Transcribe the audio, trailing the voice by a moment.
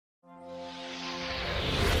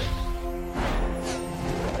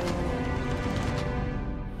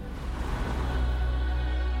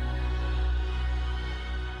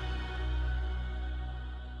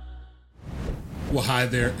Well, hi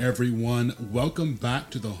there, everyone. Welcome back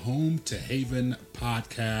to the Home to Haven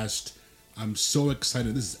podcast. I'm so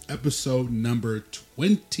excited. This is episode number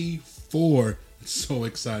 24. It's so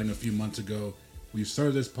exciting. A few months ago, we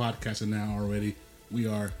started this podcast, and now already we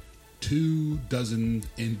are 24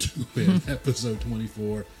 into it. Episode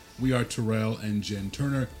 24. We are Terrell and Jen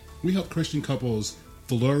Turner. We help Christian couples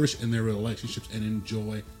flourish in their relationships and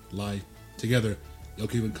enjoy life together. The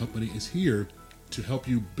Oak Haven Company is here to help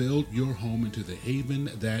you build your home into the haven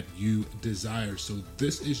that you desire. So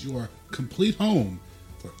this is your complete home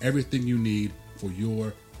for everything you need for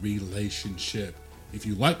your relationship. If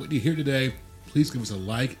you like what you hear today, please give us a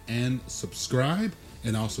like and subscribe,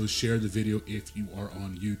 and also share the video if you are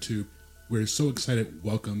on YouTube. We're so excited.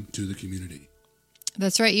 Welcome to the community.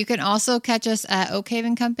 That's right. You can also catch us at Oak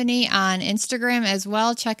Haven Company on Instagram as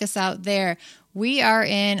well. Check us out there. We are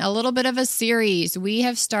in a little bit of a series. We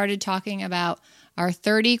have started talking about our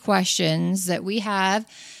 30 questions that we have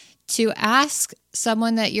to ask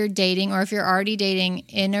someone that you're dating, or if you're already dating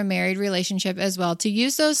in a married relationship as well, to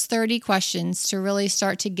use those 30 questions to really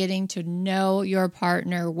start to getting to know your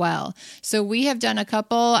partner well. So we have done a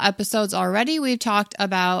couple episodes already. We've talked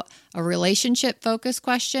about a relationship focused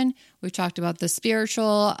question. We've talked about the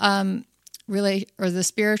spiritual the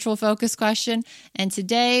spiritual focus question. And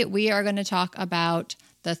today we are going to talk about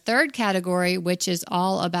the third category, which is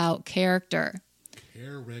all about character.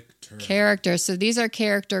 Character. So these are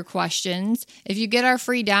character questions. If you get our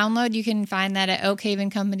free download, you can find that at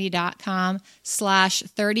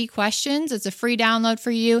oakhavencompany.com/30 questions. It's a free download for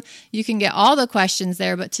you. You can get all the questions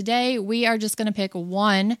there, but today we are just going to pick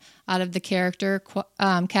one out of the character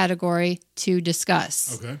category to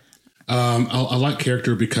discuss. Okay. I like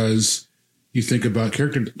character because you think about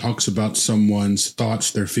character talks about someone's thoughts,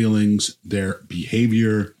 their feelings, their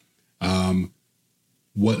behavior,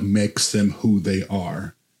 what makes them who they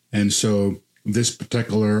are. And so this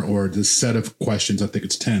particular, or this set of questions, I think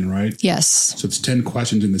it's 10, right? Yes. So it's 10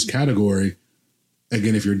 questions in this category.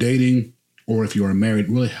 Again, if you're dating or if you are married,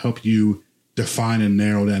 really help you define and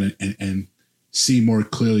narrow down and see more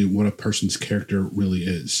clearly what a person's character really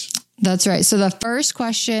is. That's right. So the first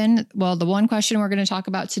question, well, the one question we're going to talk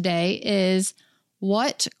about today is,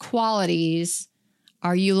 what qualities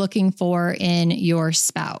are you looking for in your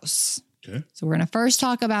spouse? Okay. So we're going to first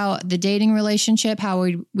talk about the dating relationship, how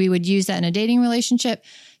we would use that in a dating relationship.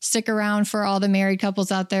 Stick around for all the married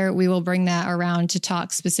couples out there. We will bring that around to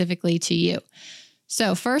talk specifically to you.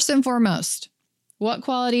 So first and foremost, what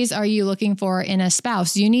qualities are you looking for in a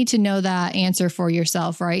spouse? You need to know that answer for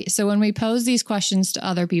yourself, right? So when we pose these questions to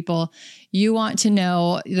other people, you want to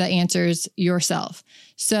know the answers yourself.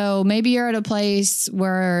 So maybe you're at a place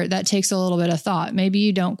where that takes a little bit of thought. Maybe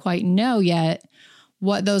you don't quite know yet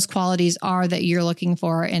what those qualities are that you're looking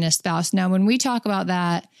for in a spouse. Now, when we talk about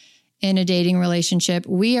that in a dating relationship,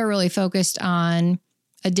 we are really focused on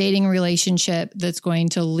a dating relationship that's going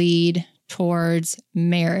to lead towards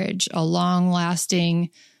marriage, a long-lasting,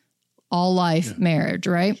 all-life marriage,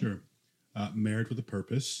 right? Sure. Married with a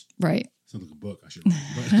purpose. Right. Sounds like a book, I should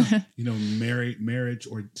write. But,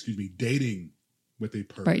 dating with a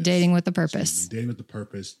purpose. Right, dating with a purpose. Dating with a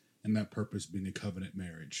purpose, and that purpose being a covenant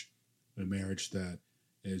marriage. A marriage that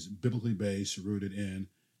is biblically based, rooted in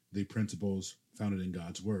the principles founded in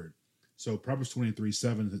God's word. So Proverbs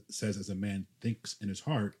 23:7 says, as a man thinks in his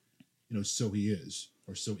heart, so he is,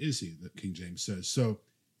 or so is he, that King James says. So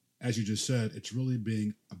as you just said, it's really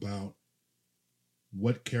being about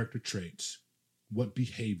what character traits, what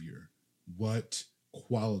behavior, what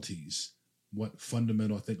qualities, what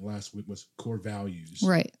fundamental, I think last week was core values.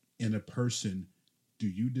 Right. In a person do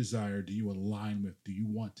you desire, do you align with, do you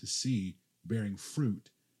want to see bearing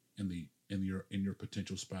fruit in your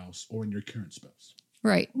potential spouse or in your current spouse?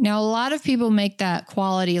 Right. Now, a lot of people make that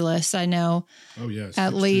quality list. I know. Oh, yes.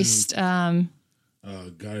 At least. Gotta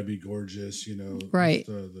be gorgeous, Right.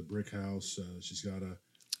 The brick house. She's got to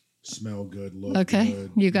smell good, look okay.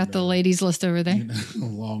 good. You got the ladies list over there.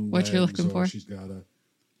 Long what legs, you're looking for. She's got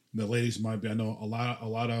the ladies might be, I know a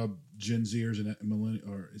lot of Gen Zers and millennials,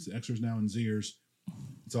 or is it Xers now and Zers.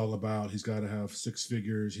 It's all about, he's got to have six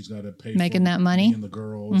figures. He's got to pay making for that money and the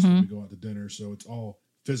girls. We go out to dinner. So it's all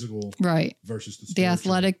physical, right? Versus the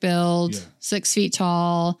athletic build, 6 feet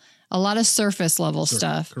tall, a lot of surface level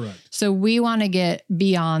stuff. Correct. So we want to get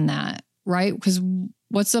beyond that, right? Because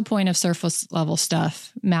what's the point of surface level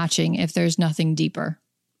stuff matching if there's nothing deeper?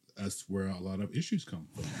 That's where a lot of issues come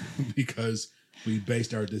from because we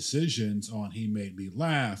based our decisions on he made me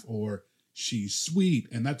laugh or she's sweet,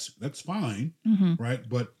 and that's fine, right?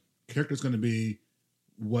 But character is going to be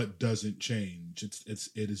what doesn't change. It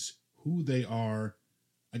is who they are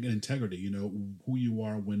again, integrity, you know, who you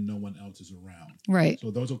are when no one else is around. Right.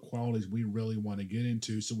 So those are qualities we really want to get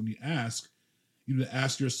into. So when you ask, you need to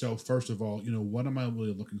ask yourself, first of all, you know, what am I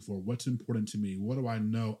really looking for? What's important to me? What do I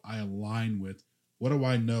know I align with? What do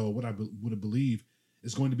I know? What I would believe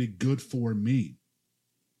is going to be good for me?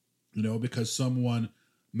 You know, because someone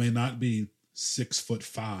may not be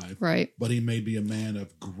 6'5", Right. but he may be a man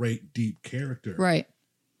of great, deep character. Right.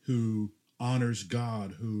 Who honors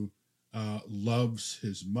God, who loves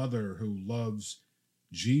his mother, who loves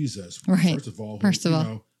Jesus. Right. First of all,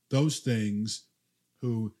 Know, those things,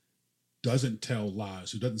 who doesn't tell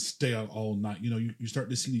lies, who doesn't stay out all night. You know, you start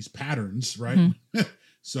to see these patterns, right? Mm-hmm.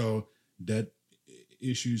 So buried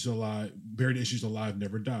issues alive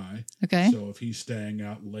never die. Okay. So if he's staying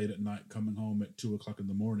out late at night, coming home at 2:00 in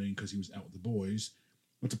the morning because he was out with the boys,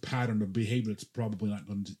 that's a pattern of behavior that's probably not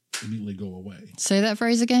going to immediately go away. Say that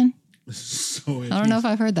phrase again. So I don't know if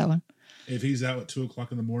I've heard that one. If he's out at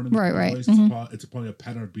 2:00 in the morning, right. Boys, Mm-hmm. it's probably a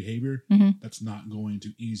pattern of behavior that's not going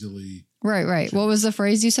to easily. Right. Change. What was the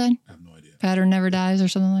phrase you said? I have no idea. Pattern never dies or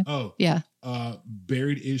something like that? Oh. Yeah.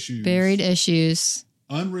 Buried issues.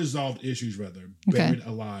 Unresolved issues, rather. Buried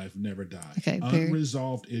alive, never die. Okay.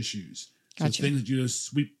 Unresolved issues. Gotcha. So things that you just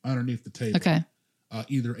sweep underneath the table. Okay.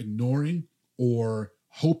 Either ignoring or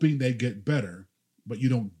hoping they get better, but you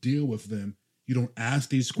don't deal with them. You don't ask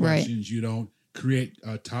these questions. Right. You don't create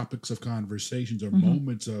topics of conversations or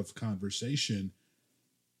moments of conversation.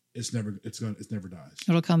 It never dies.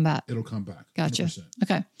 It'll come back. Gotcha. 100%.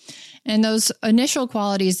 Okay. And those initial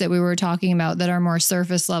qualities that we were talking about that are more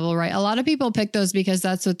surface level, right? A lot of people pick those because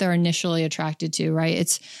that's what they're initially attracted to, right?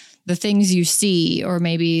 It's the things you see, or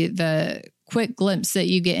maybe the quick glimpse that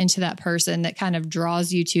you get into that person that kind of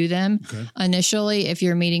draws you to them. Okay. Initially, if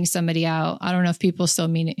you're meeting somebody out, I don't know if people still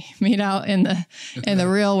meet out in the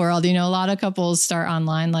real world. You know, a lot of couples start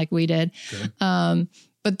online like we did. Okay.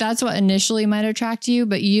 But that's what initially might attract you.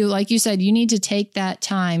 But you, like you said, you need to take that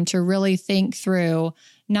time to really think through,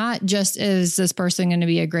 not just is this person going to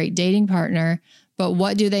be a great dating partner, but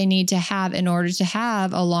what do they need to have in order to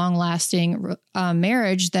have a long lasting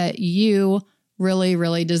marriage that you really,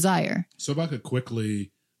 really desire. So if I could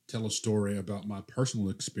quickly tell a story about my personal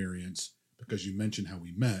experience, because you mentioned how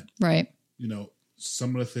we met. Right. You know,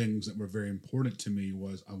 some of the things that were very important to me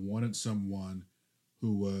was I wanted someone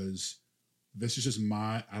who was, this is just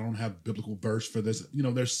I don't have biblical verse for this. You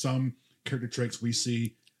know, there's some character traits we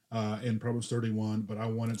see in Proverbs 31, but I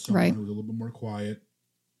wanted someone who was a little bit more quiet.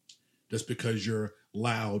 Just because you're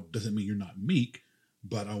loud doesn't mean you're not meek,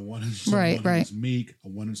 but I wanted someone who was meek. I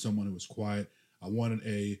wanted someone who was quiet. I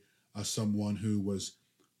wanted someone who was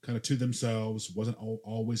kind of to themselves, wasn't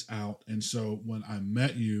always out. And so when I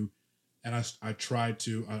met you, and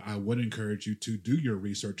I would encourage you to do your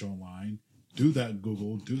research online, do that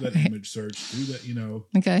Google, do that image search, do that, you know.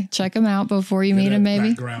 Okay. Check them out before you meet them, maybe.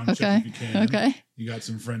 Background check if you can. Okay. You got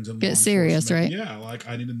some friends in Get serious, right? Yeah. Like,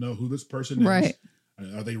 I need to know who this person is. Right.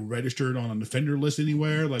 Are they registered on an offender list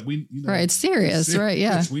anywhere? Like, we, you know. Right. It's serious. Right.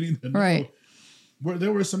 Yeah. We need to know. Right. Where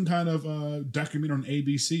there was some kind of documentary on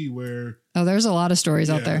ABC where... Oh, there's a lot of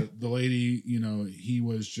stories out there. The lady, you know, he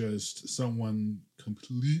was just someone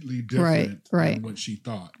completely different than what she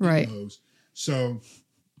thought. Right. So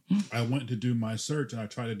I went to do my search, and I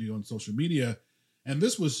tried to do it on social media. And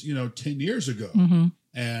this was, 10 years ago. Mm-hmm.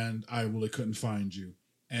 And I really couldn't find you.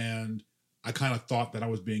 And I kind of thought that I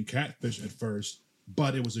was being catfished at first,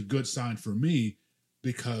 but it was a good sign for me.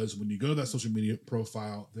 Because when you go to that social media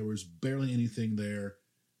profile, there was barely anything there.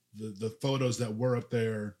 The photos that were up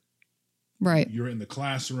there, right? You're in the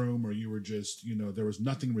classroom, or you were just, there was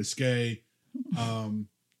nothing risque.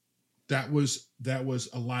 That was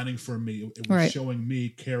aligning for me. It was showing me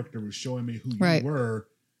character. It was showing me who you were,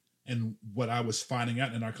 and what I was finding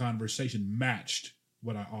out in our conversation matched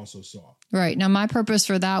what I also saw. Right. Now, my purpose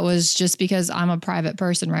for that was just because I'm a private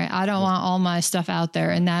person, right? I don't want all my stuff out there,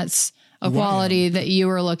 and that's a quality that you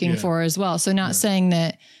were looking for as well. So not saying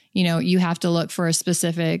that, you have to look for a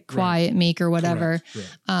specific quiet, meek or whatever.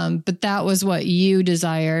 Correct. But that was what you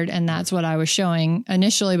desired. And that's what I was showing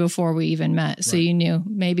initially before we even met. So you knew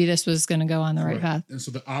maybe this was going to go on the right path. And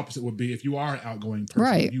so the opposite would be if you are an outgoing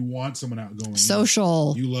person, you want someone outgoing,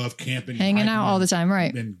 social, you love camping, hanging out all the time.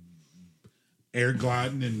 Right. And air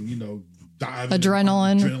gliding and, diving,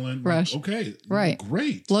 adrenaline rush. Okay.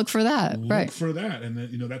 Great. Look for that. Look for that. And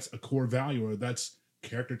then, that's a core value, or that's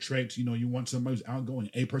character traits. You want somebody who's outgoing,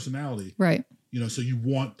 a personality. Right. So you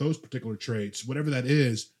want those particular traits, whatever that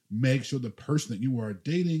is, make sure the person that you are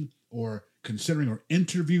dating or considering or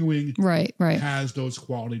interviewing has those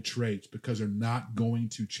quality traits, because they're not going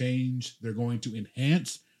to change. They're going to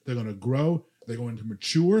enhance. They're going to grow. They're going to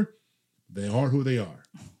mature. they are who they are.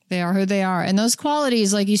 They are who they are. And those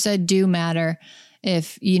qualities, like you said, do matter.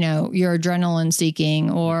 If, you're adrenaline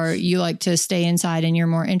seeking or you like to stay inside and you're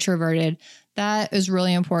more introverted, that is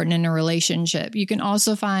really important in a relationship. You can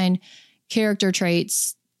also find character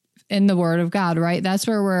traits in the Word of God, right? That's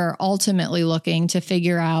where we're ultimately looking to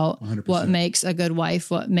figure out 100%. What makes a good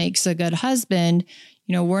wife, what makes a good husband.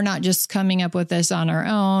 We're not just coming up with this on our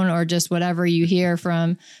own or just whatever you hear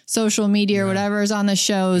from social media or whatever is on the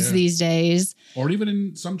shows these days. Or even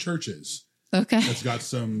in some churches. Okay. That's got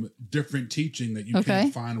some different teaching that you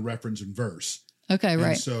can't find reference in verse. Okay, and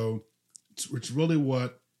right. So it's really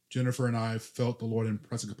what Jennifer and I felt the Lord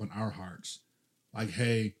impressing upon our hearts. Like,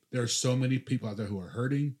 hey, there are so many people out there who are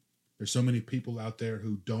hurting. There's so many people out there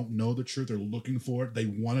who don't know the truth. They're looking for it. They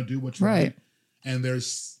want to do what's right. And they're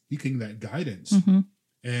seeking that guidance. Mm-hmm.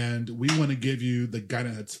 And we want to give you the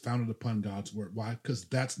guidance that's founded upon God's word. Why? Because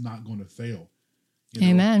that's not going to fail.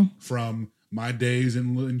 Amen. From my days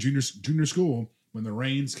in junior school, when the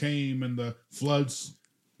rains came and the floods,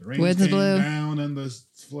 the rains came down and the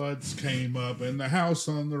floods came up and the house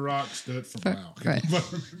on the rock stood for wow. Right.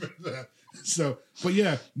 Remember that. So, but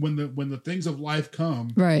yeah, when the things of life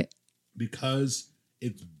come, right, because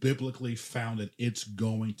it's biblically founded, it's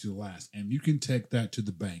going to last, and you can take that to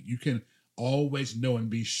the bank. You can always know and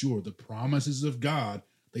be sure the promises of God,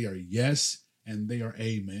 they are yes and they are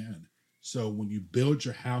amen. So when you build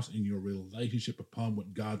your house and your relationship upon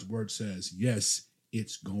what God's word says, yes,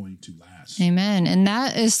 it's going to last. Amen. And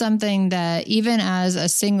that is something that even as a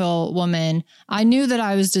single woman, I knew that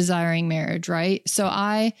I was desiring marriage, right? So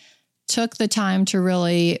I took the time to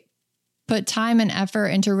really put time and effort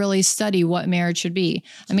and to really study what marriage should be.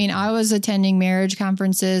 I mean, I was attending marriage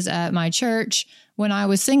conferences at my church when I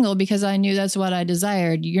was single because I knew that's what I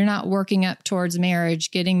desired. You're not working up towards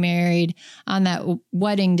marriage, getting married on that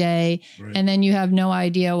wedding day, and then you have no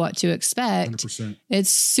idea what to expect. 100%.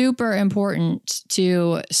 It's super important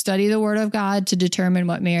to study the Word of God to determine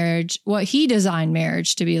what He designed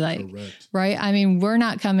marriage to be like. Correct. Right? I mean, we're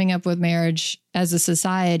not coming up with marriage as a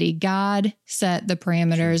society. God set the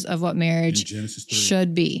parameters of what marriage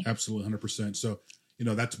should be. Absolutely, 100%. So,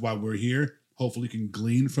 that's why we're here. Hopefully you can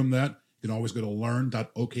glean from that. You can always go to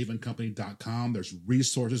learn.oakhavencompany.com. There's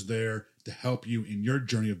resources there to help you in your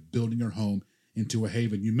journey of building your home into a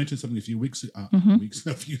haven. You mentioned something a few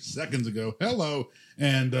seconds ago. Hello.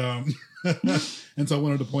 And and so I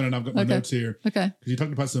wanted to point out, I've got my notes here. Okay. Because you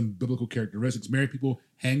talked about some biblical characteristics. Married people,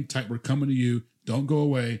 hang tight. We're coming to you. Don't go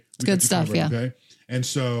away. It's good stuff, covered, okay? And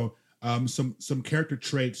so some character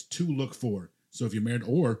traits to look for. So if you're married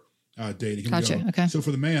or dating. Gotcha. Okay. So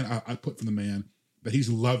for the man, I put for the man that he's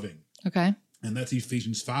loving. Okay. And that's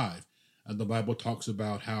Ephesians 5. The Bible talks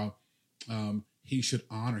about how he should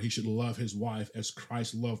love his wife as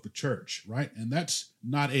Christ loved the church, right? And that's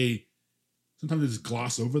not sometimes they just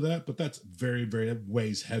gloss over that, but that's very, very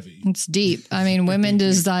weighs heavy. It's deep. I mean, women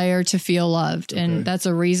desire to feel loved. Okay. And that's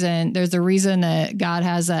there's a reason that God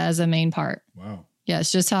has that as a main part. Wow. Yeah,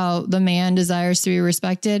 it's just how the man desires to be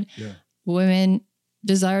respected. Yeah. Women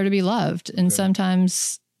desire to be loved. And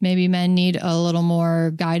sometimes maybe men need a little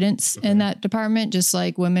more guidance in that department, just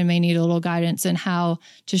like women may need a little guidance in how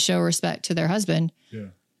to show respect to their husband. Yeah.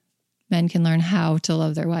 Men can learn how to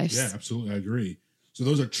love their wives. Yeah, absolutely. I agree. So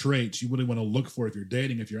those are traits you really want to look for if you're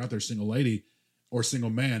dating, if you're out there single lady or single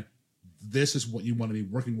man. This is what you want to be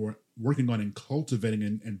working on and cultivating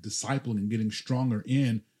and discipling and getting stronger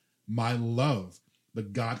in. My love, the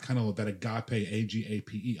God kind of love, that agape,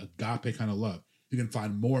 A-G-A-P-E, agape kind of love. You can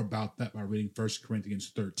find more about that by reading 1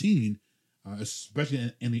 Corinthians 13,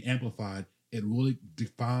 especially in the Amplified. It really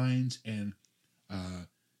defines and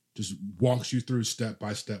just walks you through step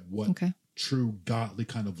by step what true godly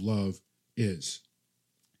kind of love is.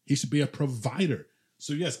 He should be a provider.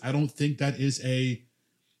 So yes, I don't think that is a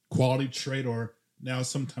quality trait, or now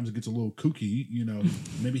sometimes it gets a little kooky,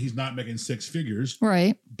 maybe he's not making six figures.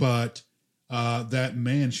 Right. But that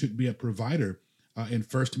man should be a provider. In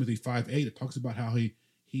 1 Timothy 5:8, it talks about how he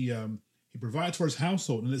provides for his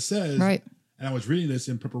household. And it says, and I was reading this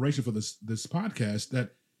in preparation for this podcast,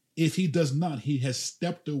 that if he does not, he has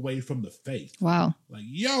stepped away from the faith. Wow. Like,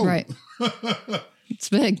 yo. Right. It's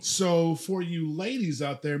big. So for you ladies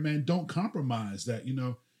out there, man, don't compromise that.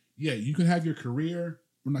 You can have your career.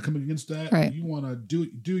 We're not coming against that. Right. You want to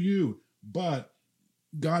do you. But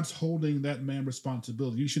God's holding that man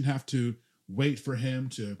responsibility. You shouldn't have to wait for him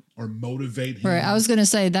or motivate him. Right. I was going to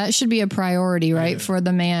say that should be a priority, right? For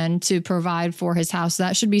the man to provide for his house.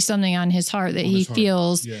 That should be something on his heart that he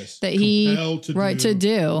feels that to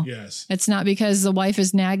do. Yes. It's not because the wife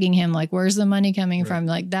is nagging him, like, where's the money coming from?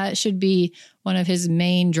 Like, that should be one of his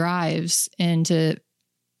main drives into,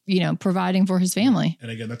 providing for his family.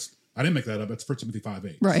 And again, I didn't make that up. That's 1 Timothy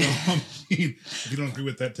 5:8. Right. So, if you don't agree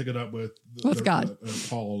with that, take it up with God.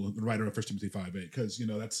 Paul, the writer of 1 Timothy 5:8, because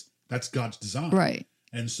that's God's design. Right.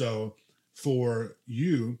 And so for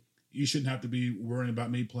you shouldn't have to be worrying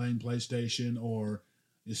about me playing PlayStation or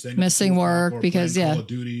missing work because Call of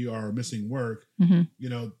Duty or missing work. Mm-hmm.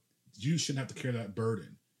 You shouldn't have to carry that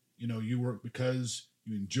burden. You work because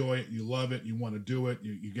you enjoy it, you love it, you want to do it.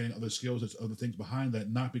 You're getting other skills, there's other things behind that,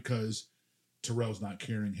 not because Terrell's not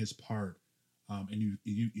carrying his part, and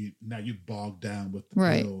you now you've bogged down with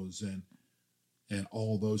the bills and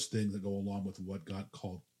all those things that go along with what God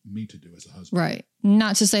called me to do as a husband. Right.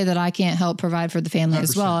 Not to say that I can't help provide for the family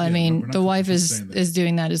as well. I mean, the wife is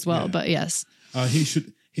doing that as well. Yeah. But yes, he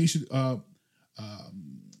should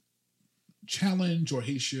challenge, or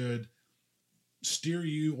he should steer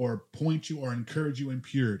you or point you or encourage you in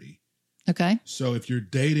purity. Okay. So if you're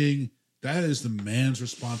dating, that is the man's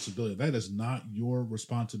responsibility. That is not your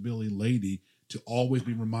responsibility, lady, to always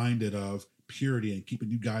be reminded of purity and keeping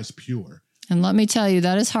you guys pure. And let me tell you,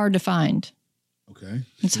 that is hard to find. Okay.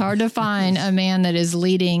 It's hard to find a man that is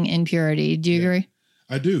leading in purity. Do you agree?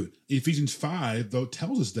 I do. Ephesians 5, though,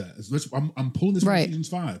 tells us that. I'm pulling this from Ephesians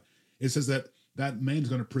 5. It says that man is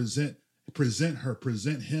going to present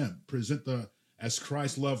him, as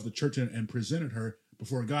Christ loved the church and presented her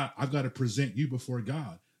before God. I've got to present you before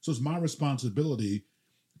God. So it's my responsibility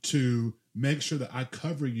to make sure that I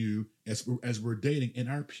cover you as we're dating in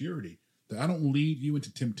our purity, that I don't lead you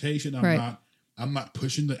into temptation. I'm not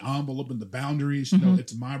pushing the envelope and the boundaries. Mm-hmm. No,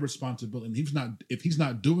 it's my responsibility. And if he's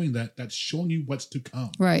not doing that, that's showing you what's to come.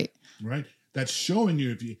 Right. Right. That's showing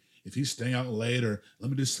you if he's staying out late, or let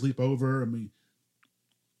me just sleep over. I mean,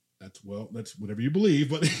 that's whatever you believe,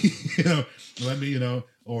 but let me,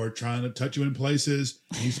 or trying to touch you in places.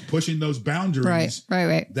 He's pushing those boundaries.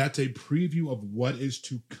 Right. That's a preview of what is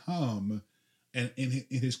to come, and in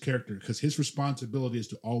his character, because his responsibility is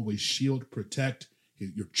to always shield, protect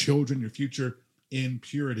your children, your future in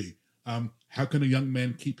purity. How can a young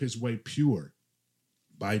man keep his way pure?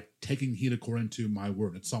 By taking heed according to my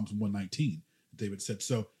word. It's Psalms 119. David said,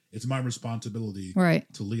 so it's my responsibility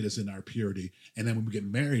to lead us in our purity. And then when we get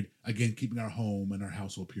married, again, keeping our home and our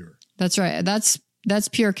household pure. That's right. That's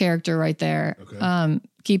pure character right there. Okay.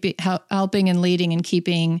 Helping and leading and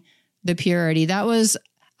keeping the purity.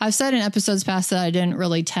 I've said in episodes past that I didn't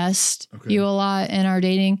really test you a lot in our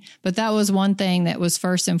dating, but that was one thing that was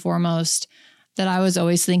first and foremost that I was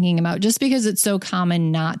always thinking about, just because it's so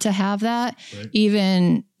common not to have that,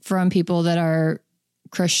 even from people that are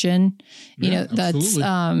Christian. That's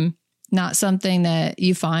not something that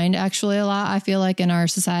you find actually a lot, I feel like, in our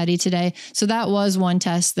society today. So that was one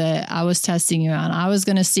test that I was testing you on. I was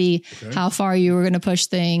going to see how far you were going to push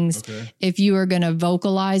things, if you were going to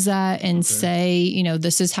vocalize that and say,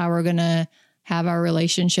 this is how we're going to have our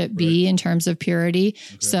relationship be in terms of purity.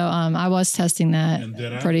 So I was testing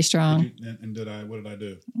that pretty strong. What did I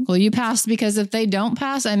do? Well, you passed, because if they don't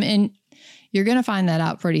pass, you're going to find that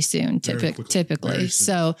out pretty soon, typically.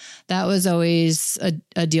 So that was always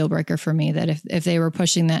a deal breaker for me, that if they were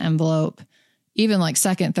pushing that envelope, even like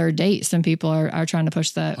second, third date, some people are trying to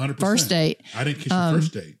push that 100%. First date. I didn't kiss the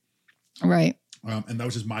first date. Right. And that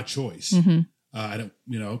was just my choice. Mm-hmm. I don't,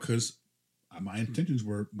 because my intentions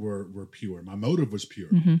were pure. My motive was pure.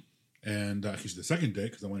 Mm-hmm. And I kissed the second date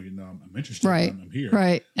because I wanted you to know I'm interested. Right. I'm here.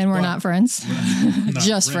 Right. And we're not friends.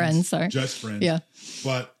 Just friends. Sorry. Just friends. Yeah.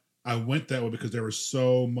 But I went that way because there was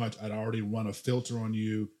so much. I'd already run a filter on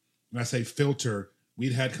you. When I say filter,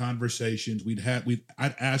 we'd had conversations.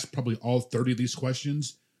 I'd asked probably all 30 of these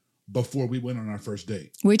questions before we went on our first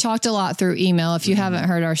date. We talked a lot through email. If you haven't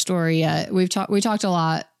heard our story yet, we talked a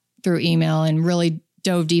lot through email and really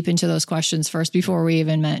dove deep into those questions first before we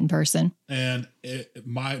even met in person. And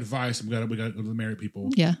my advice, we got to go to the married people.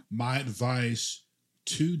 Yeah. My advice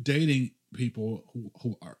to dating people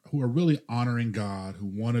who are really honoring God, who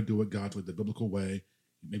want to do it God's way, the biblical way.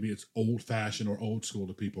 Maybe it's old fashioned or old school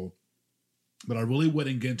to people, but I really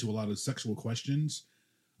wouldn't get into a lot of sexual questions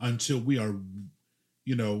until we are,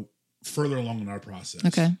 further along in our process.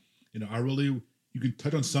 Okay. You can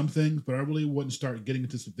touch on some things, but I really wouldn't start getting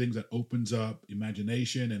into some things that opens up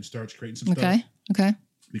imagination and starts creating some stuff. Okay.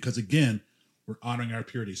 Because again, we're honoring our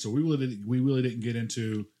purity. So we really didn't get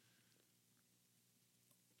into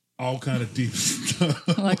all kind of deep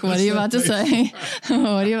stuff. Like, what are you about to say?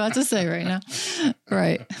 What are you about to say right now?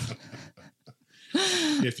 Right.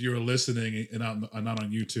 If you were listening and not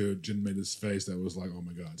on YouTube, Jen made this face that was like, oh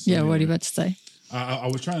my God. So what are you about to say? I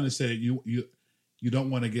was trying to say you don't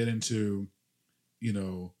want to get into,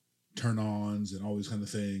 turn-ons and all these kind of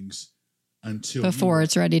things until before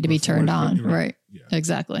it's ready to be turned on. Right. Yeah.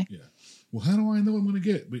 Exactly. Yeah. Well, how do I know what I'm going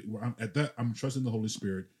to get? I'm trusting the Holy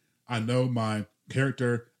Spirit. I know my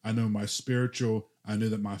character. I know my spiritual. I knew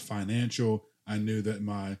that my financial. I knew that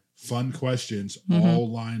my fun questions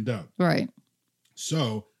all lined up. Right.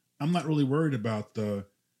 So I'm not really worried about the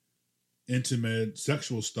intimate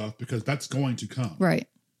sexual stuff because that's going to come. Right.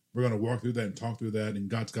 We're going to walk through that and talk through that. And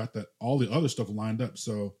God's got that, all the other stuff lined up.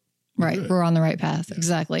 So we're on the right path. Yeah.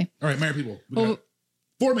 Exactly. All right, married people. We got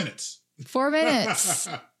 4 minutes. 4 minutes.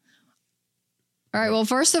 All right. Well,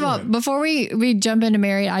 first of all, before we jump into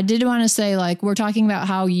married, I did want to say, like, we're talking about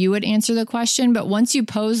how you would answer the question, but once you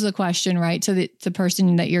pose the question, right, to the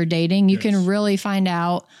person that you're dating, you can really find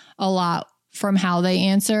out a lot from how they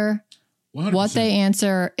answer, 100%. What they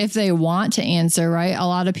answer, if they want to answer, right? A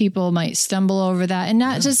lot of people might stumble over that, and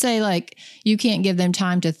not to say like you can't give them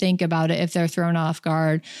time to think about it if they're thrown off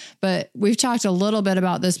guard, but we've talked a little bit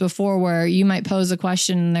about this before where you might pose a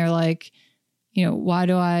question and they're like, you know, why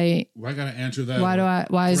gotta answer that?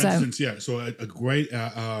 Why is that? For instance, yeah. So a great,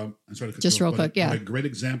 I'm sorry to cut just you real off, quick. Yeah. A great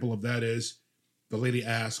example of that is the lady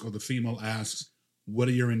asks, or the female asks, what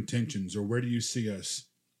are your intentions? Or where do you see us?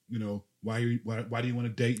 You know, why do you want to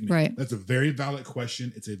date me? Right. That's a very valid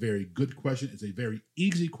question. It's a very good question. It's a very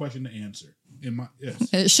easy question to answer.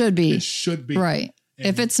 It should be. It should be. Right. And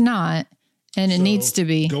if it's not, and it needs to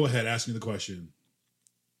be. Go ahead. Ask me the question.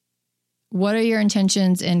 What are your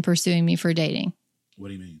intentions in pursuing me for dating? What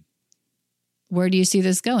do you mean? Where do you see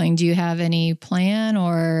this going? Do you have any plan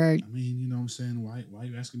or? I mean, you know what I'm saying? Why are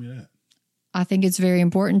you asking me that? I think it's very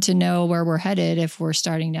important to know where we're headed if we're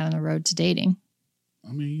starting down the road to dating.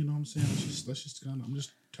 I mean, you know what I'm saying? Let's just kind of, I'm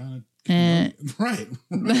just trying to. Right.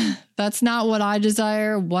 That's not what I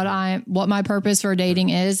desire, what my purpose for dating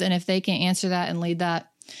is. And if they can't answer that and lead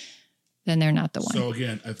that, then they're not the one. So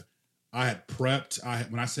again, I had prepped.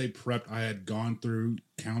 When I say prepped, I had gone through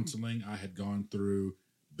counseling. I had gone through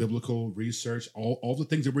biblical research. All the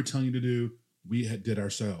things that we're telling you to do, we did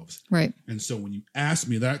ourselves. Right. And so when you asked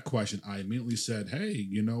me that question, I immediately said, hey,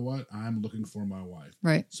 you know what? I'm looking for my wife.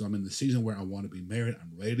 Right. So I'm in the season where I want to be married.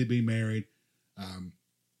 I'm ready to be married,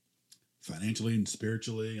 financially and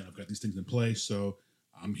spiritually. And I've got these things in place. So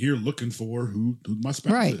I'm here looking for who my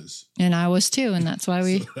spouse is. And I was too. And that's why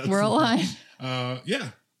we're aligned. Yeah.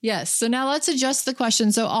 Yes. So now let's adjust the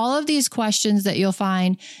question. So all of these questions that you'll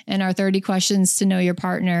find in our 30 questions to know your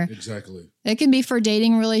partner. Exactly. It can be for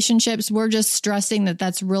dating relationships. We're just stressing that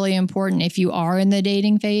that's really important if you are in the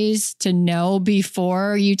dating phase to know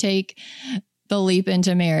before you take the leap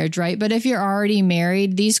into marriage, right? But if you're already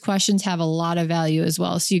married, these questions have a lot of value as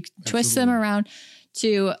well. So you can twist them around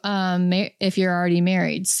to if you're already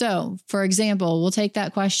married. So for example, we'll take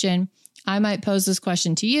that question. I might pose this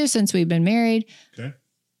question to you since we've been married. Okay.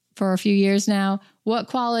 For a few years now. What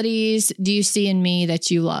qualities do you see in me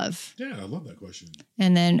that you love? Yeah, I love that question.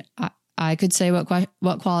 And then I could say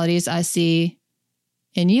what qualities I see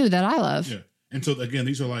in you that I love. Yeah. And so again,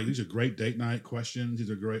 these are great date night questions.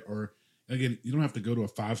 These are great. Or again, you don't have to go to a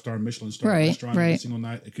 5-star Michelin star restaurant every single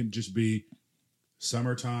night. It can just be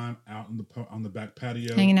summertime out on the back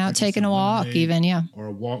patio, hanging out, taking a walk, even or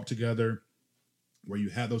a walk together. Where you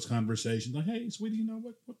have those conversations like, hey, sweetie, you know,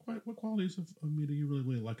 what qualities of me do you really,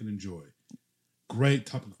 really like and enjoy? Great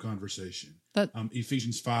topic of conversation.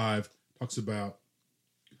 Ephesians 5 talks about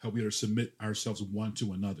how we are to submit ourselves one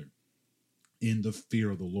to another in the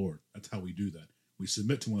fear of the Lord. That's how we do that. We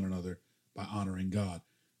submit to one another by honoring God.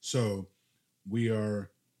 So we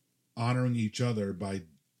are honoring each other by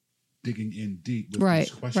digging in deep with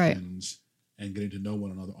these questions and getting to know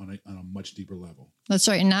one another on a much deeper level. That's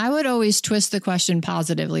right. And I would always twist the question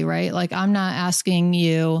positively, right? Like I'm not asking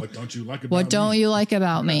you, what don't you like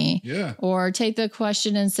about me? Yeah. Or take the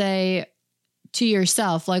question and say to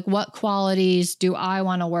yourself, like, what qualities do I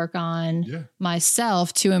want to work on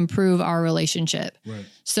myself to improve our relationship? Right.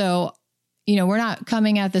 So, you know, we're not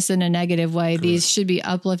coming at this in a negative way. Correct. These should be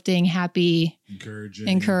uplifting, happy,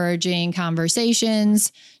 encouraging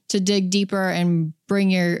conversations to dig deeper and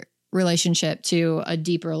bring your relationship to a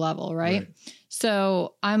deeper level, right?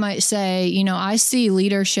 So I might say, you know, I see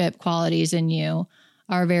leadership qualities in you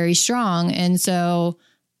are very strong. And so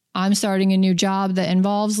I'm starting a new job that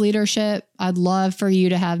involves leadership. I'd love for you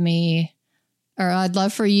to help me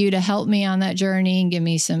on that journey and give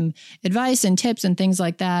me some advice and tips and things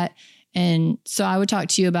like that. And so I would talk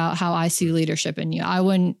to you about how I see leadership in you. I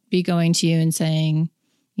wouldn't be going to you and saying,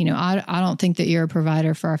 you know, I don't think that you're a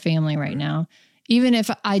provider for our family right now. Even if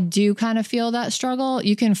I do kind of feel that struggle,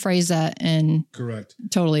 you can phrase that in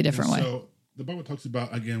totally different way. So the Bible talks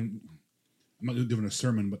about, again, I'm not doing a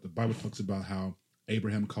sermon, but the Bible talks about how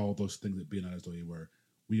Abraham called those things that be not as though they were.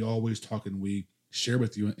 we always talk and we share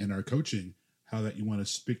with you in our coaching how that you want to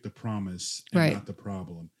speak the promise and Right. not the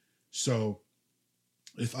problem. So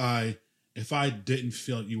if I didn't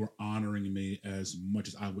feel like you were honoring me as much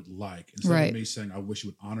as I would like, instead Right. of me saying, I wish you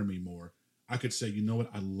would honor me more, I could say, you know what?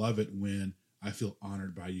 I love it when I feel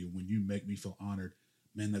honored by you. When you make me feel honored,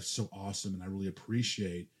 man, that's so awesome. And I really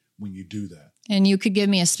appreciate when you do that. And you could give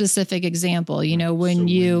me a specific example, you know, when So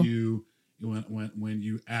when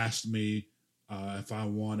you asked me if I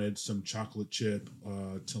wanted some chocolate chip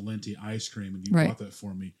Talenti ice cream and you Right. bought that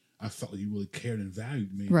for me, I felt like you really cared and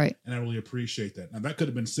valued me. Right. And I really appreciate that. Now that could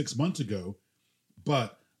have been 6 months ago,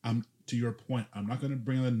 but to your point, I'm not going to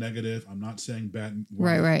bring in the negative. I'm not saying bad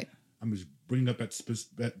words. Right. I'm just bringing up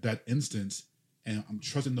that instance, and I'm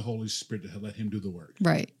trusting the Holy Spirit to let him do the work.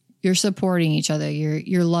 Right. You're supporting each other.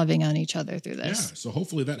 You're loving on each other through this. Yeah. So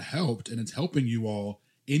hopefully that helped, and it's helping you all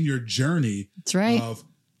in your journey That's right. of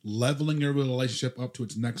leveling your relationship up to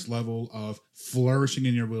its next level, of flourishing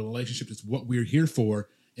in your relationship. It's what we're here for.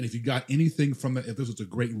 And if you got anything from that, if this was a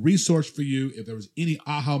great resource for you, if there was any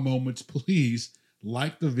aha moments, please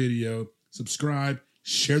like the video, subscribe,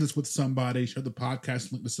 share this with somebody, share the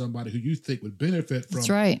podcast link with somebody who you think would benefit from That's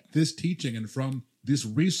right. this teaching and from this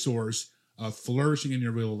resource of flourishing in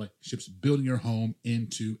your relationships, building your home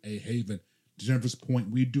into a haven. To Jennifer's point,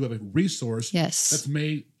 we do have a resource Yes. that's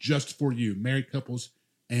made just for you, married couples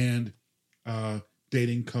and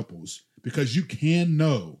dating couples, because you can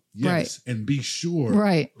know, yes, and be sure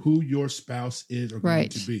Right. who your spouse is or going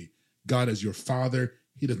Right. to be. God is your father.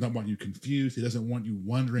 He does not want you confused. He doesn't want you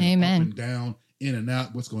wondering Amen. up and down, in and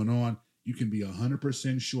out, what's going on. You can be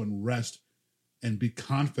 100% sure and rest and be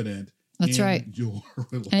confident. That's in right. Your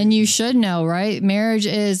relationship. And you should know, right? Marriage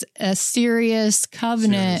is a serious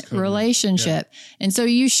covenant relationship. And so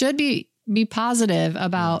you should be positive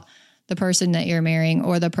about the person that you're marrying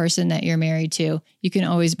or the person that you're married to. You can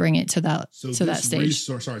always bring it to that stage. So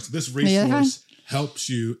this resource helps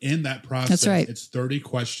you in that process. That's right. It's 30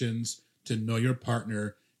 questions to know your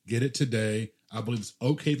partner. Get it today. I believe it's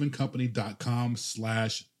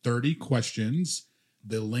oakhavencompanY.com/30 questions.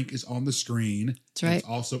 The link is on the screen. That's right. It's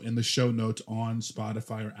also in the show notes on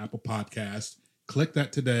Spotify or Apple Podcasts. Click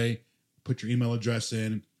that today. Put your email address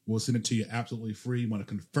in. We'll send it to you absolutely free. You want to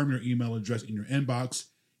confirm your email address in your inbox.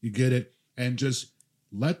 You get it. And just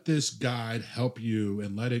let this guide help you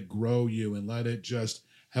and let it grow you and let it just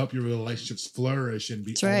help your relationships flourish and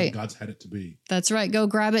be all that God's had it to be. That's right. Go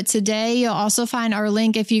grab it today. You'll also find our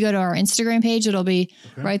link if you go to our Instagram page. It'll be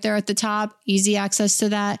right there at the top. Easy access to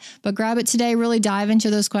that. But grab it today. Really dive into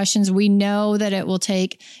those questions. We know that it will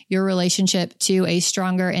take your relationship to a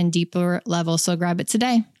stronger and deeper level. So grab it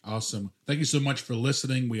today. Awesome. Thank you so much for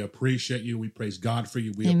listening. We appreciate you. We praise God for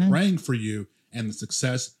you. We Amen. are praying for you and the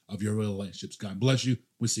success of your relationships. God bless you.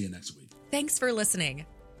 We'll see you next week. Thanks for listening.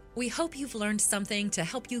 We hope you've learned something to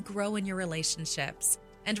help you grow in your relationships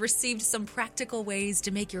and received some practical ways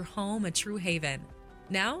to make your home a true haven.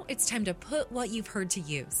 Now it's time to put what you've heard to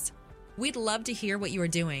use. We'd love to hear what you are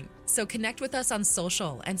doing, so connect with us on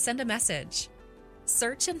social and send a message.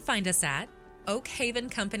 Search and find us at Oak Haven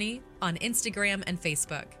Company on Instagram and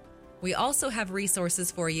Facebook. We also have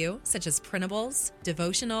resources for you, such as printables,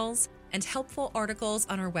 devotionals, and helpful articles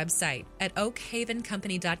on our website at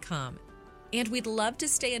oakhavencompany.com. And we'd love to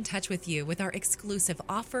stay in touch with you with our exclusive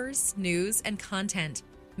offers, news, and content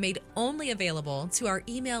made only available to our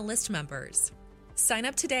email list members. Sign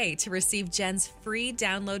up today to receive Jen's free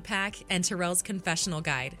download pack and Terrell's confessional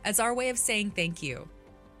guide as our way of saying thank you.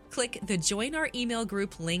 Click the Join Our Email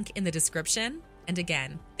Group link in the description. And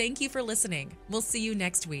again, thank you for listening. We'll see you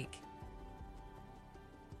next week.